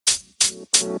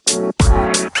Cool.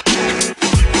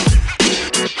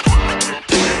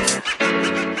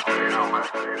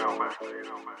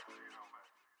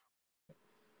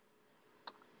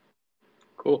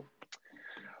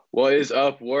 What is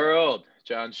up, world?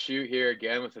 John Shoot here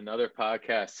again with another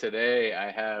podcast. Today, I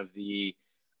have the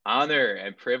honor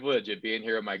and privilege of being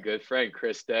here with my good friend,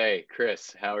 Chris Day.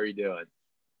 Chris, how are you doing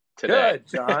today? Good,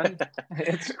 John.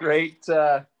 It's great.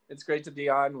 It's great to be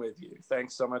on with you.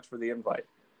 Thanks so much for the invite.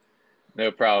 No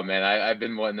problem, man. I've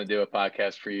been wanting to do a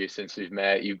podcast for you since we've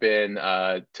met. You've been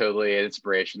totally an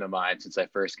inspiration of mine since I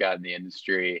first got in the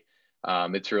industry.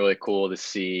 It's really cool to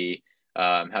see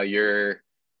how your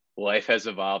life has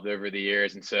evolved over the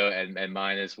years, and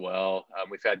mine as well.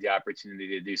 We've had the opportunity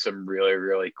to do some really,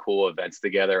 really cool events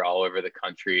together all over the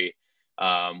country.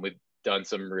 We've done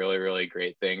some really, really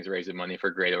great things, raising money for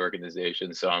great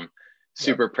organizations. So I'm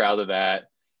super proud of that.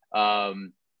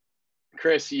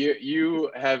 Chris,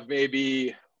 you have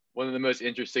maybe one of the most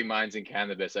interesting minds in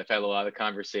cannabis. I've had a lot of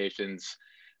conversations.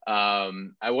 I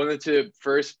wanted to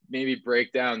first maybe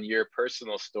break down your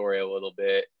personal story a little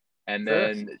bit, and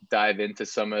then dive into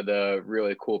some of the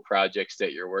really cool projects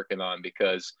that you're working on.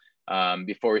 Because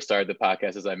before we started the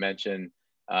podcast, as I mentioned,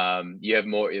 you have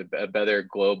a better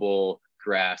global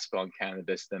grasp on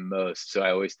cannabis than most. So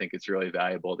I always think it's really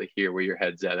valuable to hear where your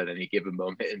head's at any given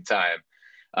moment in time.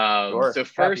 So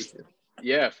first,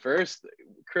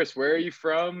 Chris, where are you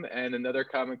from? And another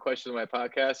common question on my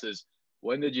podcast is,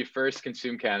 when did you first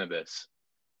consume cannabis?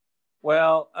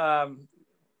 Well,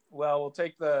 we'll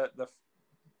take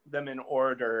them in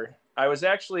order. I was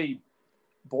actually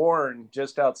born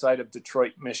just outside of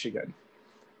Detroit, Michigan,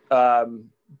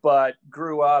 but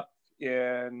grew up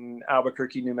in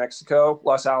Albuquerque, New Mexico,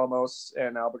 Los Alamos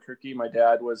and Albuquerque. My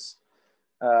dad was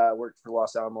worked for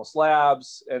Los Alamos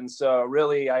Labs. And so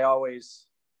really, I always,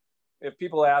 if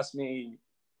people ask me,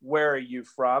 where are you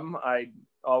from? I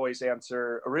always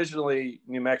answer originally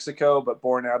New Mexico, but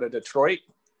born out of Detroit,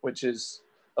 which is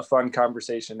a fun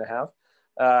conversation to have.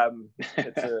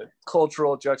 It's a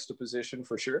cultural juxtaposition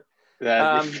for sure.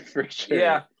 For sure.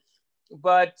 Yeah.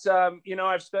 But,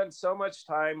 I've spent so much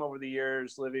time over the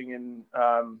years living in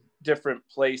different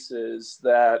places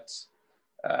that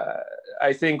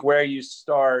I think where you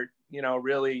start,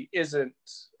 really isn't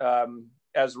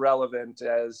as relevant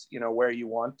as, where you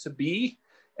want to be.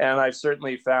 And I've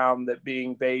certainly found that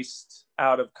being based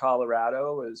out of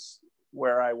Colorado is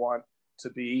where I want to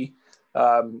be,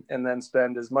 and then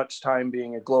spend as much time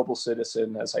being a global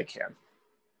citizen as I can.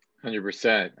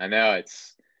 100%. I know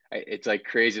it's like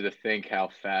crazy to think how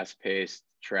fast-paced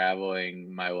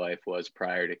traveling my life was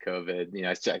prior to COVID.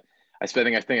 I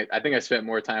think I spent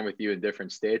more time with you in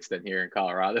different states than here in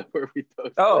Colorado, where we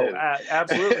both live.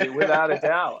 Absolutely, without a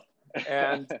doubt.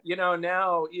 And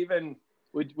now even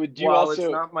would you while also, it's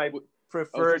not my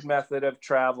preferred method of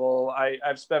travel,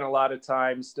 I've spent a lot of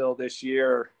time still this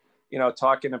year,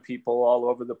 talking to people all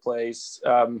over the place.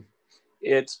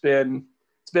 It's been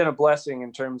a blessing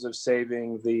in terms of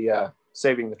saving the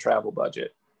travel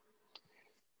budget.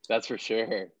 That's for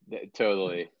sure.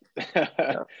 Totally.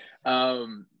 Yeah.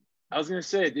 I was gonna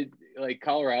say,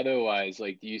 Colorado wise,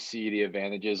 do you see the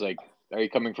advantages? Are you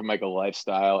coming from a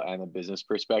lifestyle and a business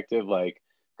perspective?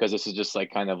 Because this is just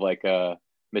kind of a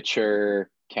mature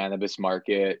cannabis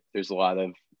market. There's a lot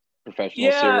of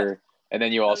professionals here, and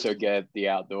then you also get the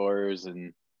outdoors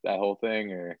and that whole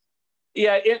thing. Or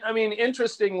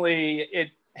interestingly,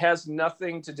 it has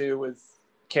nothing to do with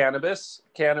cannabis.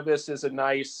 Cannabis is a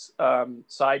nice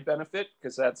side benefit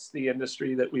because that's the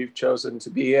industry that we've chosen to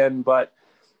be in. But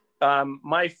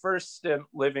my first stint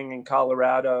living in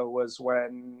Colorado was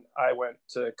when I went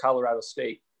to Colorado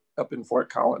State up in Fort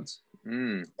Collins.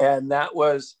 And that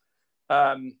was,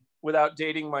 without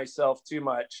dating myself too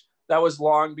much, that was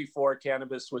long before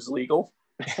cannabis was legal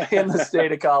in the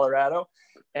state of Colorado.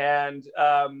 And,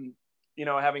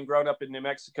 having grown up in New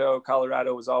Mexico,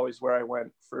 Colorado was always where I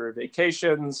went for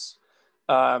vacations.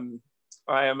 I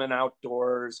am an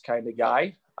outdoors kind of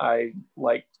guy. I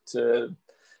like to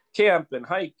camp and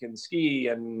hike and ski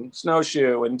and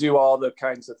snowshoe and do all the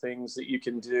kinds of things that you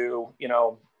can do,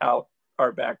 out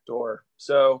our back door.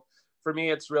 So for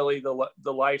me, it's really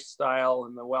the lifestyle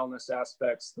and the wellness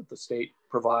aspects that the state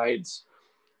provides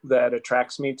that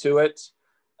attracts me to it.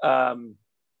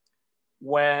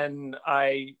 When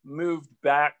I moved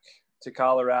back to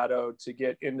Colorado to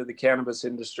get into the cannabis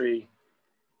industry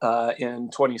in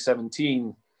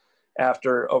 2017,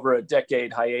 after over a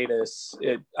decade hiatus,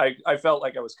 I felt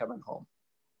like I was coming home.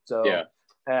 So, yeah.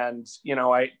 And,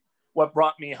 what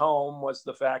brought me home was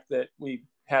the fact that we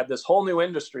had this whole new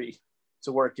industry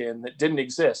to work in that didn't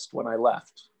exist when I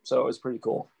left. So it was pretty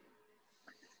cool.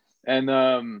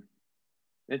 And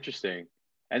interesting.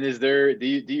 And is there do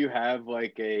you have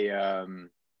like a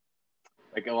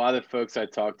lot of folks I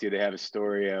talk to, they have a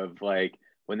story of like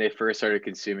when they first started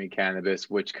consuming cannabis,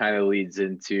 which kind of leads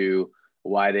into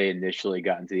why they initially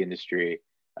got into the industry.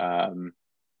 Um,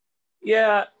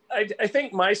 Yeah, I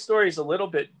think my story is a little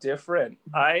bit different.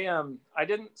 I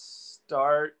didn't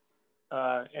start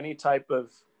any type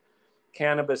of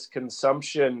cannabis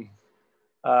consumption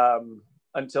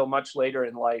until much later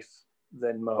in life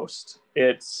than most.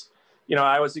 It's, you know,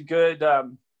 I was good,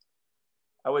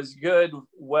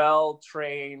 well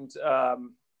trained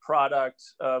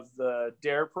product of the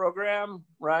DARE program,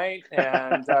 right?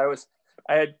 And I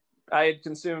had I had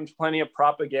consumed plenty of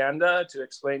propaganda to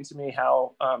explain to me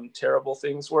how terrible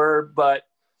things were, but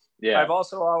yeah, I've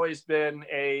also always been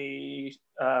a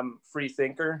free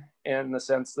thinker in the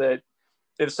sense that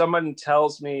if someone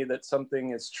tells me that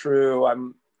something is true,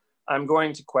 I'm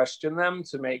going to question them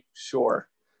to make sure.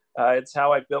 It's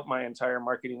how I built my entire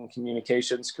marketing and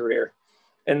communications career.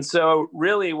 And so,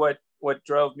 really, what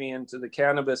drove me into the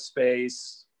cannabis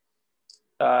space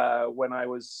when I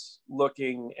was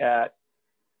looking at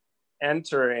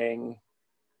entering,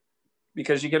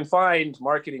 because you can find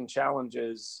marketing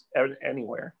challenges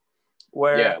anywhere.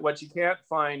 Where yeah, what you can't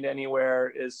find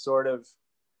anywhere is sort of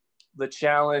the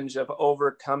challenge of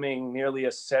overcoming nearly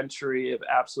a century of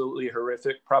absolutely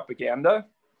horrific propaganda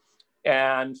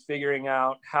and figuring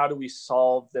out how do we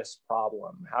solve this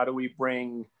problem? How do we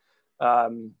bring,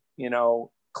 you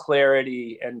know,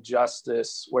 clarity and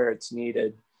justice where it's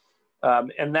needed?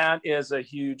 And that is a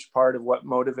huge part of what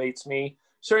motivates me.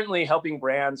 Certainly, helping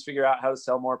brands figure out how to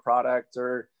sell more product,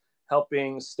 or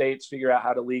helping states figure out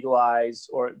how to legalize,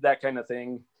 or that kind of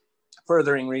thing.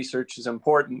 Furthering research is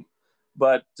important,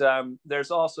 but there's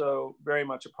also very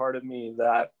much a part of me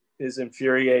that is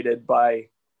infuriated by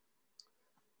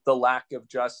the lack of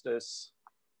justice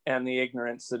and the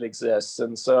ignorance that exists.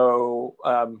 And so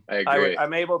I agree.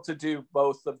 I'm able to do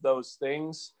both of those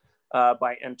things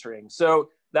by entering. So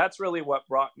that's really what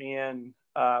brought me in.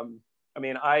 I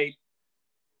mean,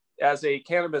 as a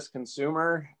cannabis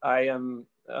consumer, I am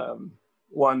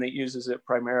one that uses it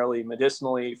primarily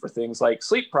medicinally for things like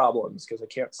sleep problems because I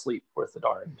can't sleep worth a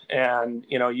darn, and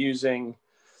you know, using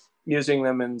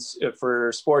them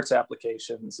for sports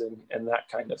applications and that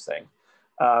kind of thing.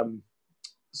 Um,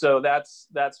 so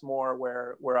that's more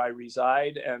where I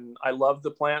reside, and I love the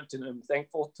plant, and I'm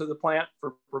thankful to the plant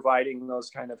for providing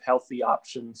those kind of healthy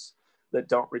options that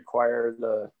don't require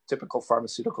the typical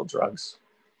pharmaceutical drugs.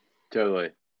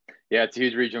 Totally. Yeah, it's a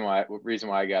huge reason why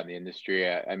I got in the industry.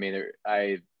 I mean,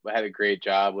 I had a great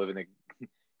job living a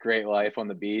great life on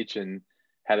the beach and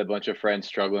had a bunch of friends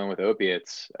struggling with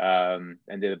opiates, and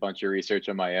did a bunch of research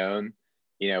on my own.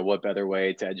 You know, what better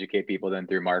way to educate people than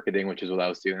through marketing, which is what I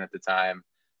was doing at the time.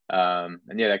 And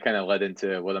yeah, that kind of led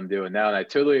into what I'm doing now. And I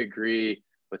totally agree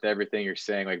with everything you're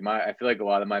saying. I feel like a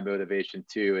lot of my motivation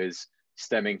too is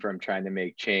stemming from trying to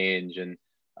make change and,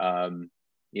 um,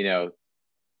 you know,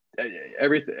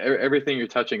 everything you're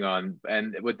touching on,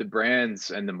 and with the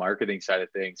brands and the marketing side of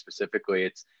things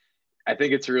specifically, I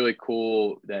think it's really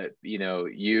cool that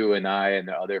you and I and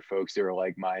the other folks who are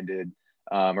like-minded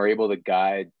are able to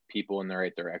guide people in the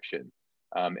right direction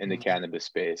in the cannabis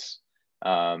space,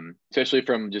 especially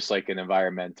from just like an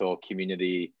environmental,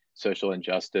 community, social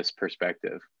injustice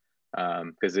perspective,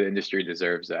 because the industry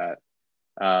deserves that.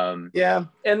 Yeah,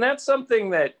 and that's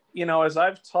something that, you know, as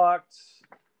I've talked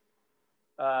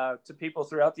to people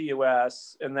throughout the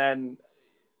U.S., and then,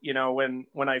 you know,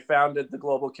 when I founded the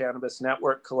Global Cannabis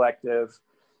Network Collective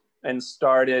and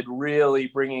started really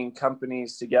bringing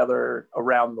companies together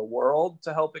around the world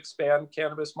to help expand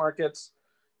cannabis markets,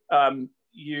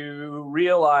 you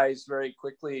realize very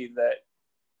quickly that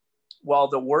while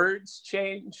the words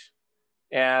change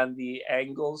and the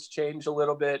angles change a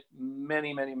little bit,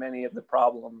 many of the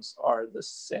problems are the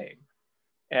same.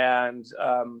 And,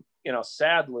 you know,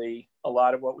 sadly, a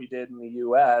lot of what we did in the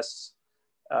US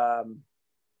um,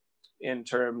 in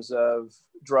terms of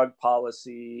drug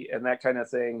policy and that kind of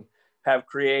thing have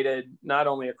created not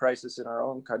only a crisis in our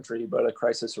own country, but a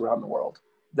crisis around the world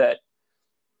that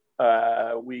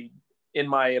in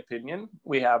my opinion,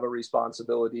 we have a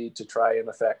responsibility to try and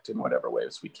affect in whatever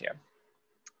ways we can.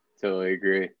 Totally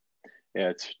agree.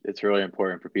 Yeah, it's really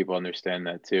important for people to understand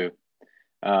that too.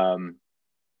 Um,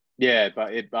 Yeah,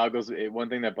 but one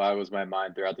thing that boggles my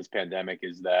mind throughout this pandemic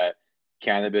is that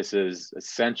cannabis is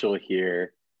essential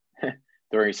here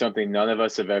during something none of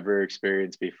us have ever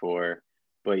experienced before,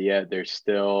 but yet there's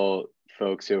still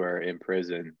folks who are in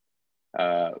prison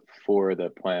for the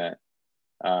plant.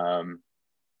 Um,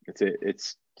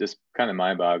 it's just kind of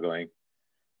mind-boggling.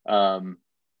 Um,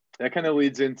 that kind of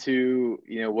leads into,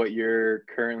 what you're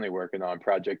currently working on,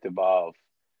 Project Evolve.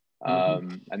 I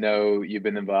know you've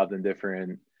been involved in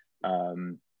different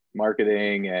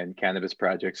marketing and cannabis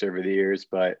projects over the years,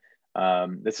 but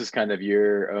this is kind of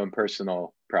your own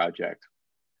personal project.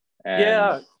 And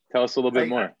Yeah, tell us a little bit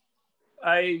more.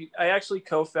 I actually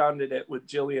co-founded it with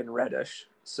Jillian Reddish.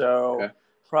 So Okay.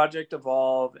 Project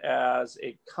Evolve as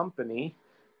a company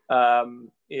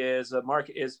is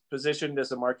positioned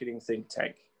as a marketing think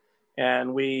tank,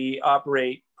 and we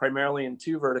operate primarily in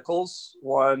two verticals.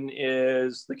 One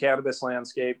is the cannabis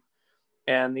landscape,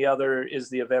 and the other is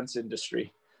the events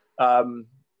industry.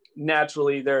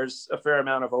 Naturally, there's a fair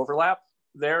amount of overlap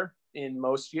there in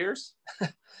most years.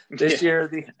 This year,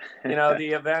 the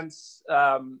events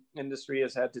industry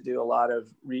has had to do a lot of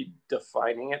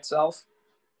redefining itself,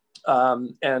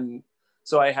 and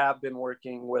so I have been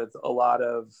working with a lot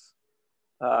of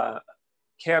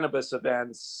cannabis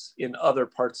events in other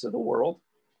parts of the world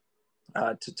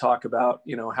to talk about,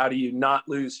 how do you not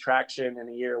lose traction in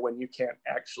a year when you can't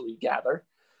actually gather.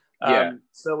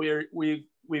 So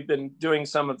we've been doing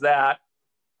some of that,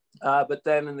 but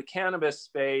then in the cannabis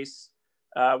space,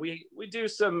 we do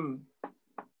some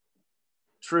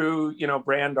true,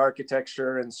 brand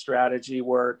architecture and strategy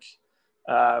work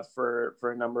for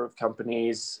a number of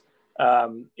companies.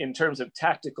 In terms of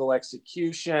tactical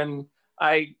execution,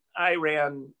 I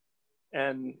ran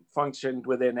and functioned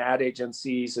within ad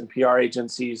agencies and PR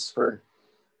agencies for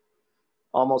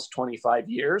almost 25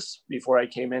 years before I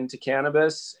came into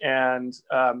cannabis. And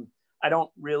I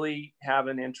don't really have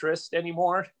an interest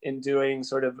anymore in doing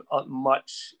sort of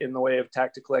much in the way of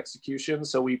tactical execution.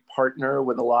 So we partner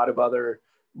with a lot of other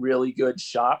really good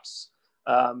shops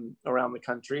around the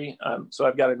country. So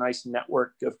I've got a nice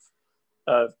network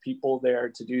of people there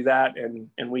to do that.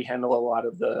 And we handle a lot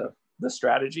of the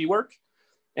strategy work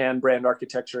and brand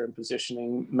architecture and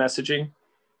positioning messaging.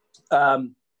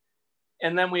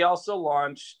 And then we also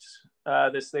launched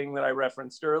this thing that I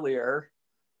referenced earlier,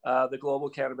 the Global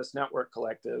Cannabis Network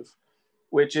Collective,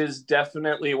 which is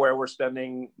definitely where we're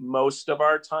spending most of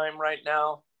our time right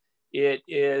now. It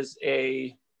is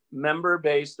a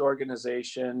member-based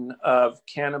organization of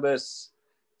cannabis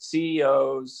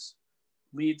CEOs,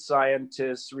 lead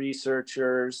scientists,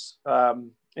 researchers,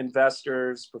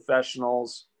 investors,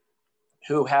 professionals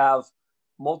who have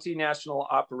multinational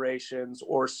operations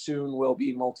or soon will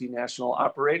be multinational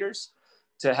operators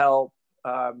to help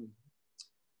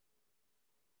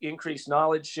increase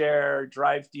knowledge share,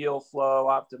 drive deal flow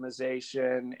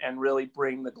optimization, and really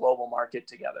bring the global market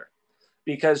together.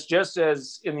 Because just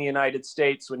as in the United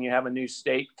States, when you have a new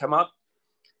state come up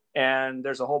and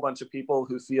there's a whole bunch of people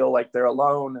who feel like they're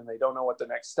alone and they don't know what the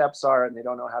next steps are and they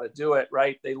don't know how to do it,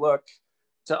 right? They look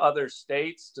to other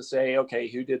states to say, okay,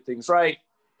 who did things right?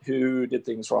 Who did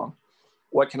things wrong?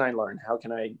 What can I learn? How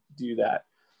can I do that?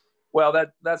 Well,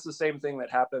 that's the same thing that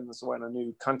happens when a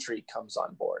new country comes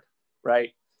on board,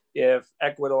 right? If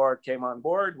Ecuador came on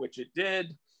board, which it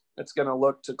did, it's going to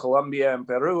look to Colombia and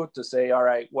Peru to say, all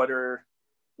right, what are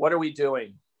we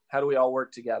doing? How do we all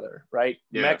work together, right?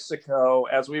 Yeah. Mexico,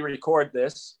 as we record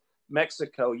this,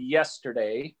 Mexico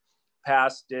yesterday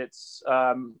passed its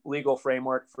legal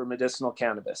framework for medicinal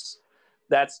cannabis.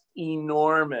 That's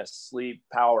enormously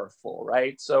powerful,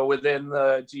 right? So within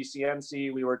the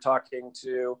GCNC, we were talking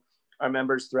to our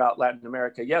members throughout Latin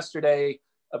America yesterday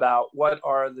about what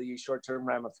are the short-term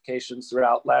ramifications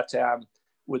throughout LATAM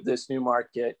with this new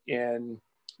market in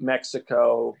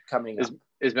Mexico coming up.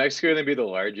 Is Mexico going to be the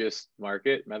largest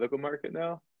medical market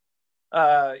now?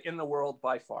 In the world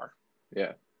by far.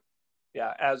 Yeah.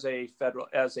 Yeah, as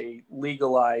a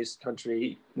legalized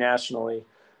country nationally.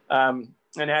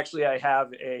 And actually, I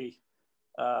have a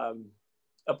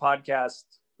podcast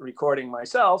recording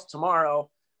myself tomorrow.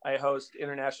 I host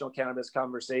International Cannabis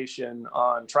Conversation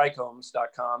on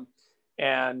trichomes.com.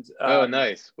 And oh,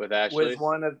 nice. With Ashley?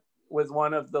 With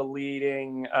one of the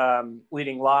leading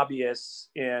lobbyists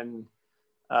in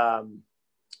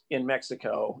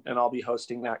Mexico, and I'll be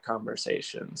hosting that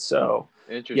conversation. So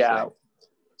interesting. Yeah.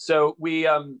 So we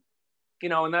and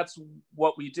that's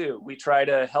what we do. We try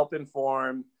to help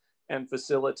inform and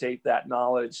facilitate that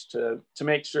knowledge to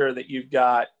make sure that you've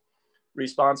got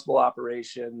responsible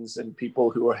operations and people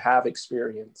who have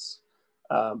experience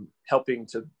helping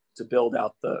to build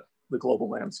out the global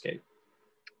landscape.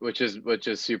 Which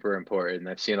is super important.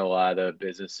 I've seen a lot of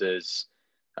businesses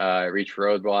reach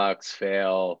roadblocks,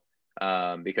 fail,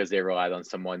 because they relied on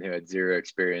someone who had zero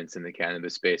experience in the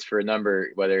cannabis space for a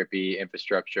number, whether it be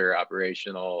infrastructure,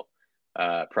 operational,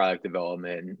 product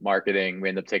development, marketing. We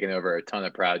end up taking over a ton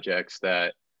of projects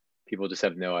that people just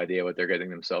have no idea what they're getting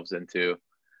themselves into.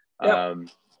 Yep.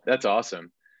 That's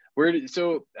awesome.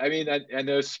 So I mean, I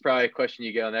know this is probably a question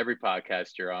you get on every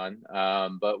podcast you're on,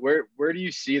 but where do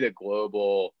you see the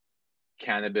global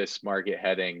cannabis market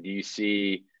heading? Do you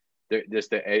see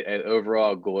just an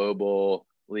overall global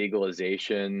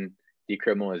legalization,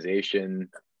 decriminalization?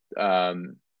 What are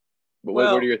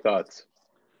Well, your thoughts?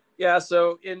 yeah,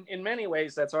 so in many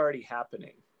ways, that's already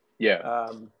happening. Yeah.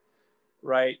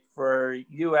 Right. For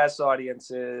US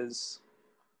audiences,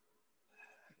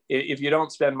 if you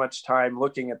don't spend much time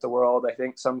looking at the world, I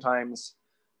think sometimes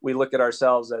we look at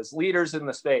ourselves as leaders in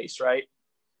the space, right?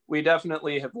 We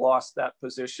definitely have lost that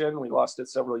position. We lost it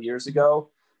several years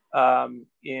ago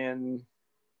in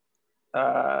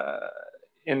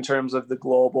in terms of the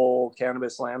global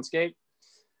cannabis landscape.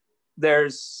 There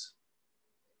is,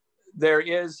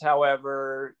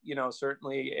 however,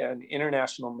 certainly an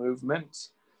international movement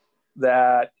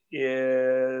that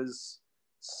is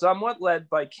somewhat led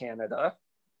by Canada.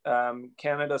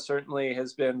 Canada certainly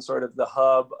has been sort of the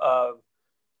hub of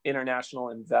international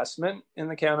investment in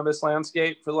the cannabis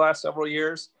landscape for the last several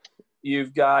years.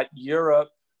 You've got Europe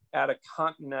at a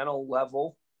continental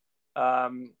level,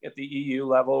 at the EU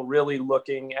level, really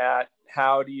looking at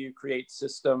how do you create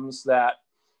systems that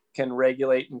can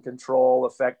regulate and control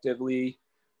effectively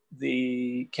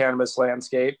the cannabis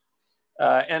landscape,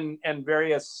 and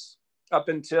various, up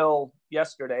until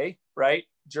yesterday, right?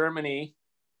 Germany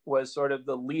was sort of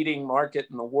the leading market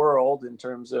in the world in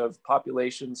terms of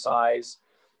population size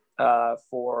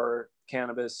for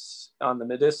cannabis on the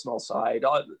medicinal side.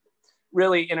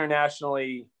 Really,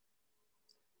 internationally,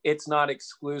 it's not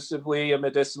exclusively a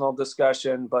medicinal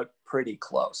discussion, but pretty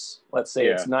close. Let's say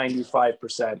it's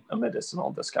 95% a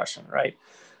medicinal discussion, right?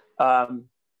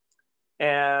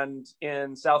 And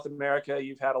in South America,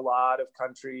 you've had a lot of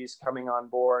countries coming on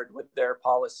board with their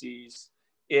policies.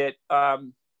 It,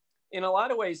 in a lot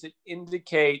of ways, it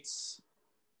indicates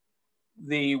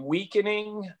the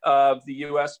weakening of the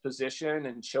US position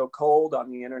and chokehold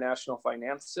on the international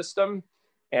finance system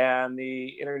and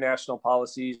the international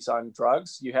policies on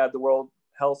drugs. You had the World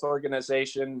Health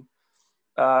Organization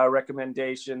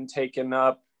recommendation taken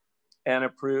up and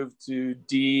approved to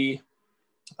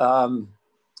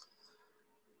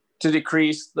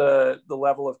decrease the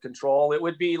level of control. It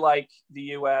would be like the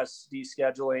US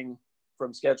descheduling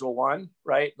from Schedule 1,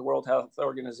 right? The World Health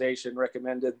Organization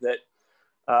recommended that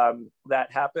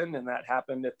that happened, and that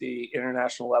happened at the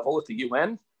international level at the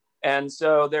UN. And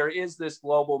so there is this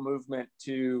global movement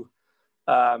to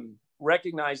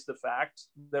recognize the fact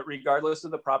that regardless of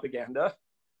the propaganda,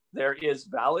 there is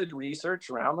valid research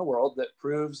around the world that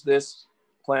proves this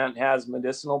plant has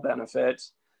medicinal benefit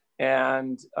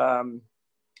and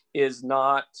is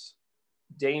not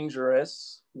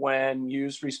dangerous when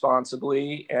used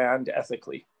responsibly and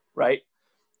ethically, right?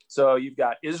 So you've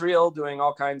got Israel doing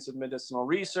all kinds of medicinal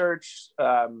research.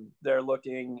 They're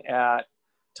looking at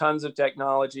tons of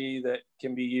technology that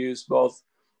can be used both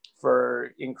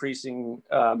for increasing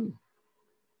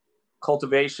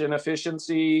cultivation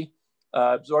efficiency,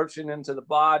 absorption into the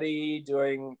body,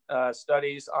 doing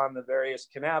studies on the various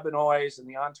cannabinoids and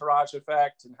the entourage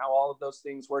effect and how all of those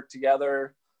things work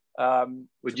together.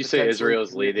 Would you say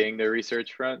Israel's leading the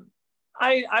research front?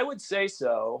 I would say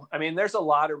so. I mean, there's a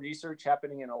lot of research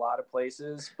happening in a lot of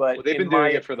places, but they've been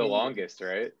doing it for the longest,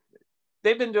 right?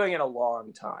 They've been doing it a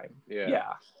long time.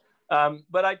 Yeah.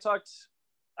 But I talked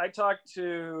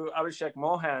to Abhishek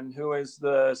Mohan, who is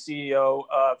the CEO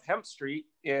of Hemp Street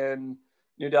in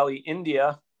New Delhi,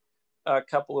 India, a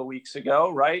couple of weeks ago,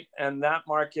 right? And that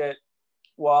market,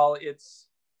 while it's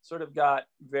sort of got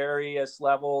various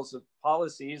levels of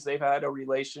policies, they've had a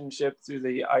relationship through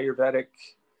the Ayurvedic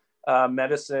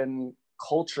medicine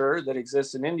culture that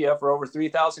exists in India for over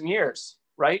 3,000 years,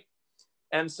 right?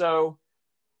 And so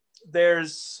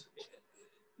there's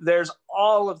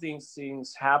all of these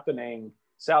things happening: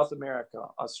 South America,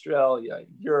 Australia,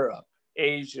 Europe,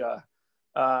 Asia,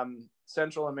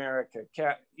 Central America,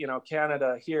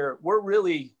 Canada. Here, we're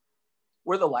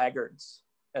the laggards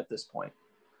at this point.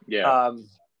 Yeah.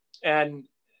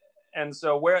 And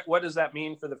so what does that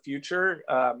mean for the future?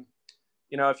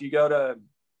 If you go to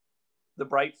the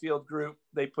Brightfield Group,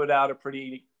 they put out a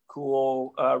pretty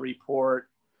cool report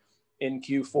in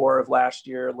Q4 of last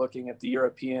year looking at the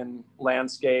European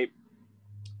landscape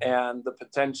and the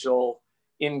potential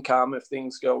income, if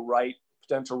things go right,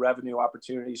 potential revenue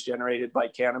opportunities generated by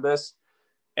cannabis.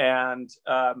 And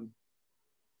I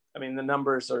mean, the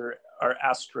numbers are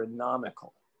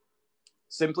astronomical,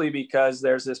 simply because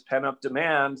there's this pent-up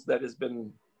demand that has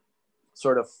been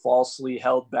sort of falsely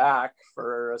held back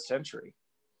for a century.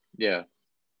 Yeah.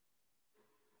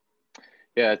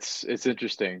 It's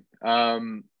interesting.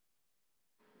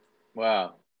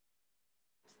 Wow.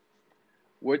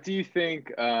 What do you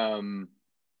think? Are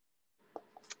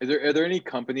there any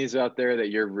companies out there that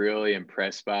you're really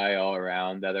impressed by all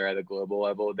around that are at a global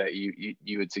level that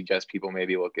you would suggest people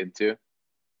maybe look into?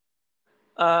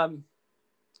 Um,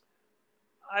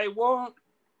 I won't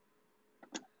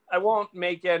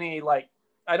make any, like,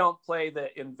 I don't play the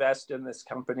invest in this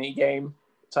company game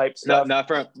type stuff. Not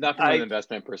from an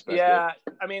investment perspective. Yeah,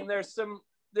 I mean, there's some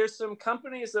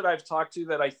companies that I've talked to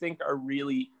that I think are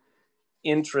really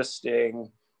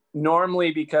interesting,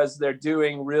 normally because they're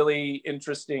doing really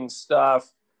interesting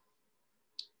stuff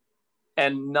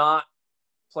and not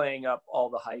playing up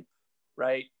all the hype,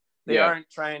 right? They aren't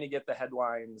trying to get the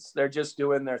headlines. They're just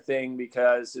doing their thing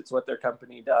because it's what their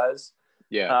company does.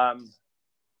 Yeah.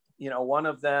 You know, one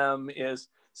of them is,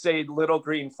 say, Little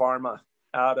Green Pharma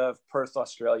out of Perth,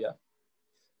 Australia.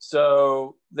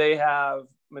 So they have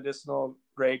medicinal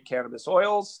grade cannabis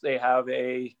oils. They have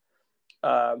a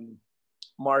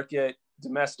market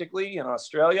domestically in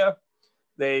Australia.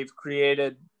 They've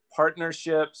created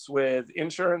partnerships with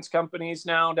insurance companies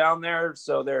now down there.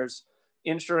 So there's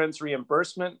insurance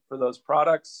reimbursement for those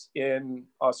products in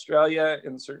Australia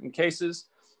in certain cases.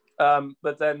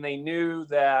 But then they knew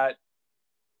that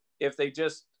if they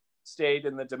just stayed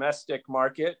in the domestic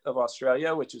market of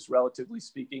Australia, which is relatively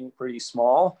speaking pretty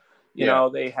small, you know,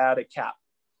 they had a cap.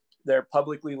 They're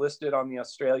publicly listed on the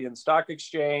Australian Stock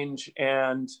Exchange,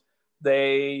 and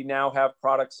they now have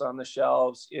products on the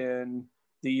shelves in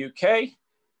the UK,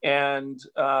 and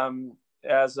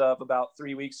as of about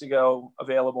 3 weeks ago,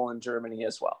 available in Germany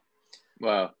as well.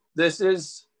 Wow. This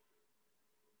is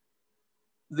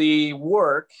the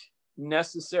work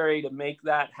necessary to make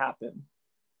that happen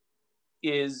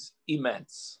is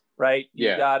immense, right?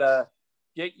 You gotta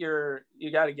get your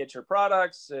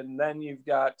products, and then you've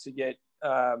got to get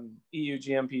EU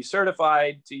GMP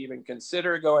certified to even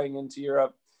consider going into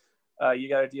Europe. You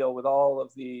got to deal with all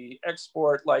of the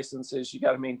export licenses. You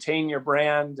got to maintain your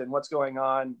brand and what's going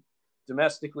on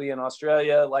domestically in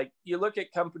Australia. Like, you look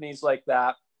at companies like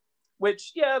that,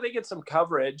 which, they get some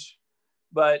coverage,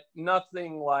 but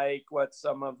nothing like what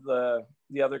some of the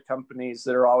other companies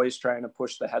that are always trying to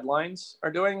push the headlines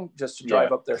are doing just to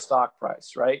drive up their stock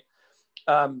price, right?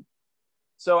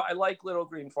 So I like Little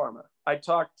Green Pharma. I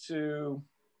talked to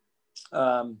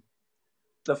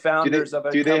the founders of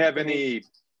a company. Do they have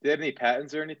any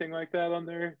patents or anything like that on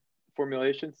their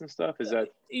formulations and stuff? Is that?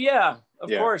 Yeah, of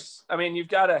course. I mean, you've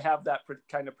got to have that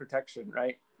kind of protection,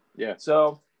 right? Yeah.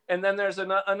 So, and then there's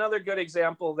another good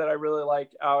example that I really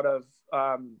like out of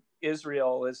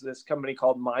Israel is this company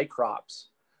called Microps.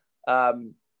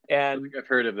 And I think I've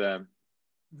heard of them.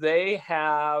 They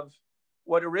have,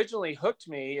 what originally hooked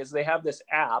me is they have this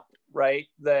app, right,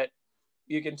 that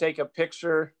you can take a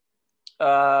picture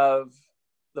of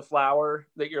the flower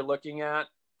that you're looking at,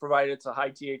 provided it's a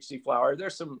high THC flower.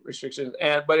 There's some restrictions,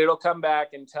 but it'll come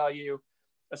back and tell you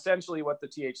essentially what the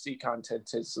THC content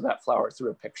is of that flower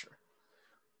through a picture.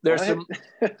 There's some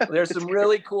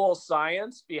really cool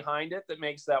science behind it that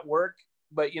makes that work.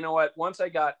 But you know what? Once I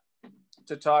got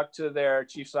to talk to their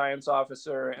chief science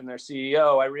officer and their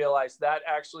CEO, I realized that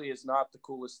actually is not the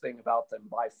coolest thing about them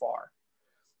by far.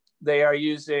 They are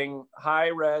using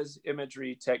high-res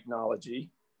imagery technology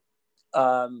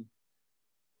and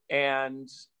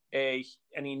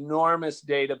an enormous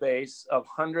database of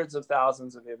hundreds of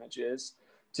thousands of images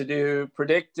to do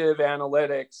predictive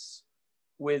analytics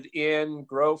within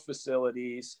grow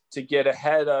facilities to get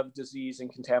ahead of disease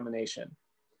and contamination.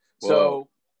 Whoa.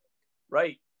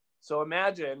 So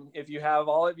imagine if you have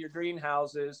all of your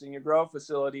greenhouses and your grow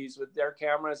facilities with their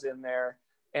cameras in there,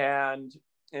 and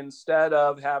instead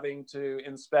of having to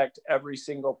inspect every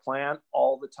single plant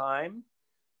all the time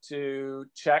to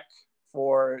check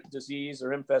for disease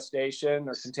or infestation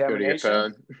or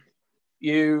contamination,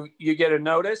 you get a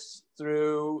notice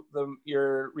through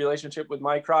your relationship with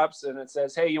Microps, and it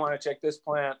says, hey, you want to check this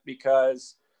plant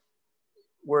because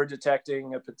we're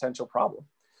detecting a potential problem.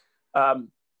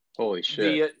 Holy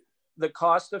shit. The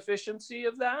cost efficiency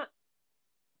of that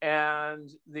and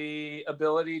the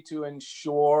ability to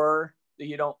ensure that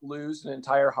you don't lose an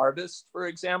entire harvest, for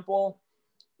example,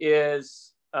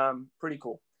 is pretty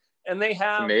cool. And they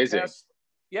have amazing.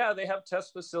 They have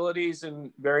test facilities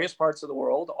in various parts of the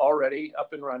world already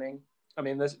up and running. I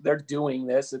mean, they're doing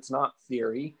this. It's not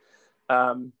theory.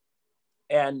 And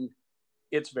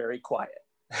it's very quiet,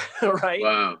 right?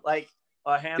 Wow. Like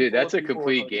a handful. Dude, that's a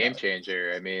complete game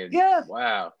changer. I mean,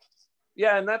 wow.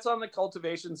 Yeah, and that's on the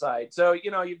cultivation side. So,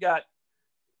 you've got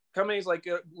companies like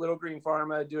Little Green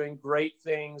Pharma doing great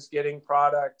things, getting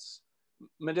products,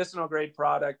 medicinal grade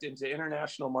product into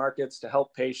international markets to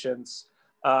help patients.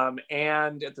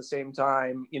 And at the same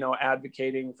time,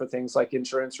 advocating for things like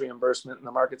insurance reimbursement in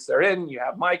the markets they're in. You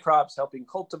have Mycrops helping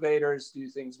cultivators do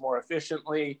things more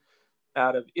efficiently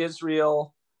out of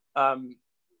Israel.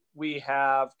 We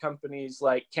have companies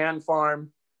like Can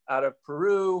Farm out of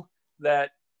Peru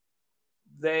that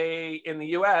in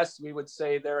the US, we would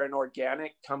say they're an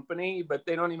organic company, but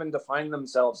they don't even define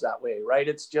themselves that way, right?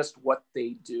 It's just what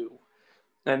they do.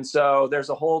 And so there's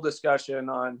a whole discussion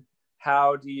on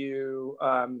how do you,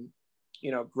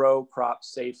 grow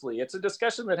crops safely. It's a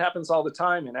discussion that happens all the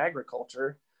time in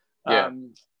agriculture. Yeah.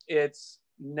 It's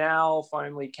now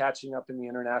finally catching up in the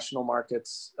international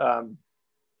markets,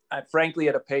 frankly,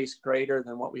 at a pace greater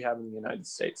than what we have in the United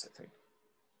States, I think.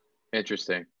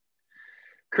 Interesting.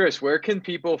 Chris, where can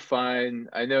people find,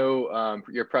 I know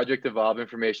your Project Evolve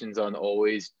information is on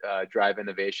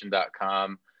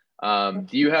alwaysdriveinnovation.com.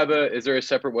 Is there a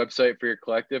separate website for your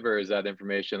collective, or is that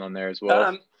information on there as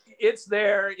well? It's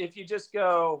there. If you just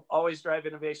go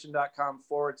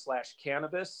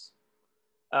alwaysdriveinnovation.com/cannabis,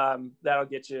 that'll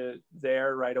get you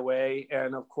there right away.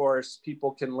 And of course,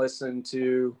 people can listen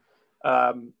to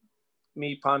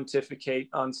me pontificate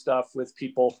on stuff with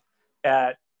people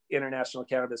at International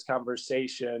Cannabis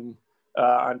Conversation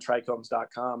on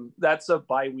trichomes.com. That's a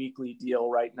bi-weekly deal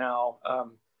right now.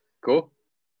 Cool.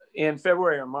 In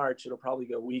February or March, it'll probably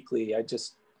go weekly.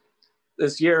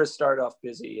 This year has started off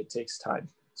busy. It takes time.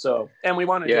 So, and we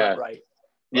want to do it right.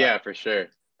 Yeah, for sure.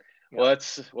 Yeah.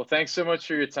 Well, thanks so much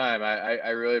for your time. I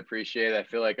really appreciate it. I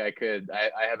feel like I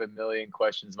have a million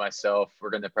questions myself. We're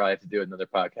going to probably have to do another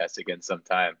podcast again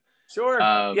sometime. Sure.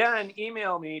 And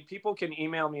email me. People can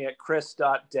email me at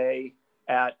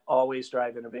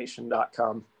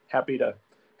chris.day@alwaysdriveinnovation.com. Happy to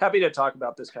talk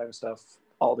about this kind of stuff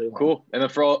all day long. Cool.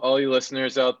 And for all you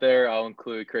listeners out there, I'll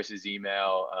include Chris's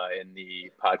email in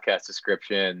the podcast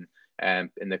description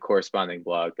and in the corresponding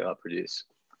blog that I'll produce.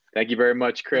 Thank you very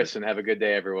much, Chris, and have a good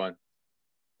day, everyone.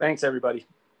 Thanks, everybody.